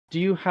do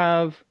you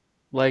have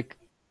like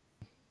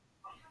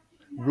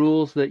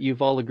rules that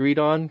you've all agreed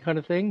on kind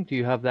of thing? Do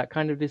you have that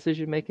kind of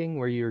decision making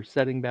where you're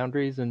setting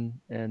boundaries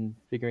and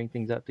figuring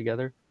things out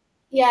together?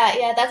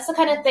 Yeah, that's the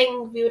kind of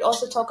thing we would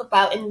also talk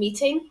about in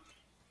meeting.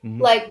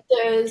 Mm-hmm. Like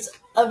there's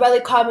a really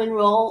common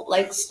rule,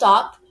 like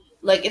stop.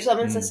 Like if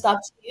someone says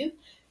stop to you,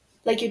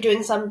 like you're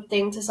doing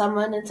something to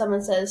someone and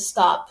someone says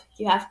stop,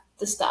 you have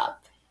to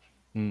stop.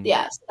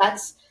 Yeah, so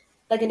that's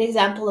like an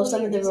example of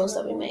some of the rules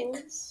that we make.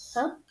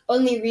 Huh?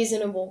 Only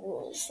reasonable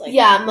rules. Like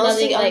yeah,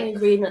 mostly nothing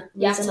only like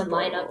you have to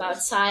line up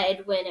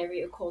outside whenever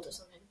you're cold or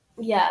something.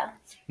 Yeah,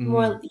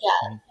 more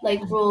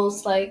like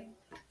rules like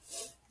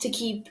to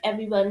keep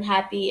everyone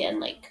happy and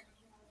like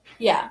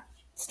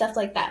stuff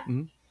like that.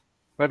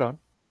 Right on.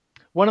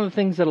 One of the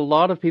things that a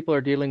lot of people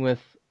are dealing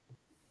with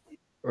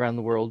around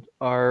the world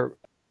are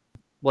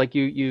like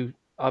you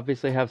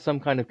obviously have some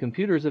kind of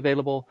computers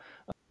available.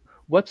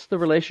 What's the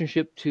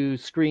relationship to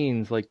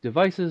screens, like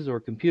devices or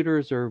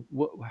computers, or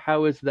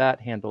how is that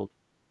handled?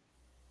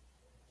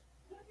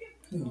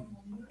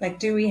 Like,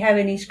 do we have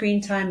any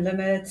screen time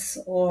limits,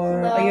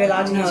 or are you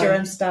allowed to use your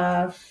own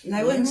stuff?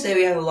 I wouldn't say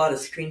we have a lot of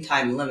screen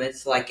time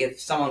limits. Like, if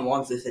someone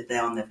wants to sit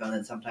there on their phone,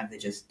 then sometimes they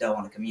just don't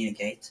want to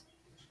communicate.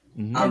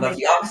 But if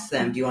you ask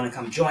them, do you want to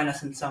come join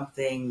us in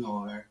something,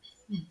 or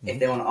if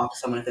they want to ask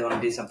someone if they want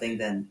to do something,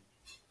 then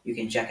you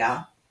can check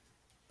out.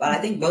 But I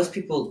think most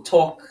people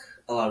talk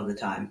a lot of the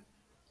time.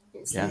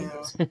 Yeah.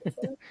 I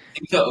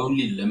think the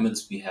only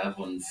limits we have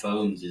on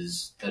phones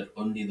is that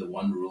only the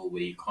one rule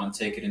where you can't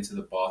take it into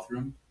the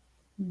bathroom.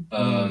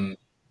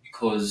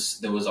 Because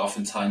there was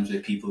often times where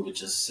people would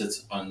just sit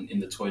in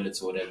the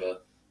toilets or whatever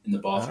in the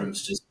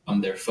bathrooms just on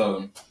their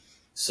phone.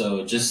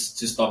 So just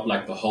to stop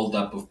like the hold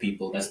up of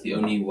people, that's the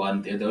only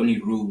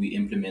rule we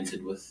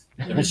implemented with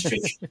the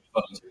restriction of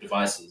phones or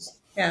devices.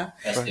 Yeah.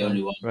 That's the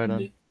only one. Right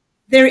on.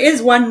 There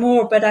is one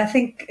more, but I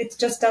think it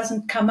just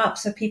doesn't come up,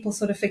 so people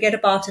sort of forget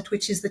about it,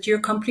 which is that you're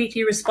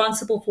completely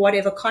responsible for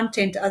whatever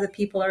content other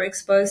people are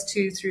exposed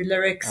to through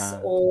lyrics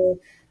or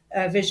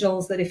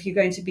visuals, that if you're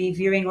going to be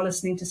viewing or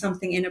listening to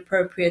something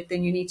inappropriate,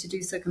 then you need to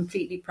do so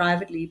completely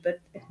privately.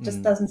 But it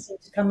just doesn't seem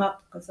to come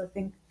up because I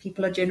think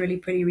people are generally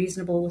pretty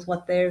reasonable with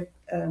what they're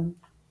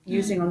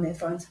using on their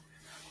phones.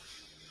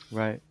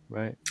 Right.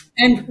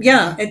 And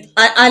yeah,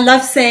 I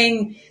love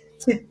saying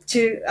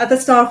to other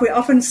staff, we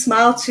often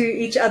smile to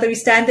each other. We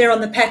stand there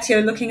on the patio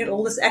looking at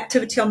all this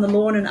activity on the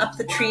lawn and up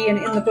the tree and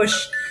in the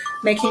bush,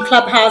 making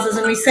clubhouses,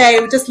 and we say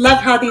we just love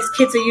how these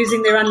kids are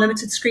using their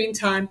unlimited screen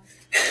time.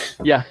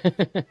 Yeah.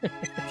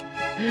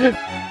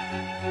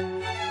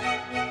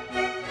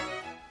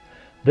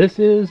 This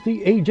is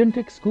the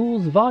Agentic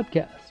Schools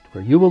Podcast,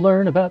 where you will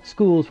learn about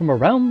schools from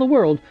around the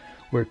world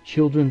where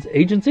children's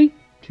agency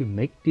to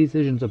make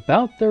decisions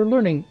about their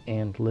learning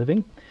and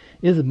living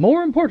is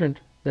more important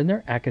than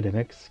their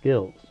academic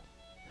skills.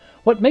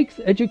 What makes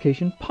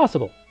education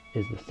possible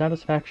is the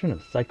satisfaction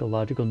of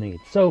psychological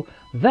needs. So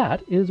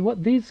that is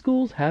what these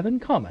schools have in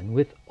common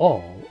with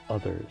all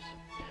others.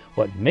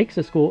 What makes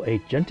a school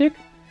agentic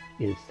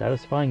is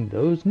satisfying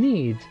those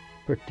needs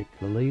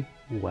particularly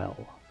well.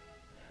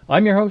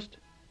 I'm your host,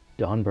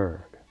 Don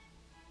Berg.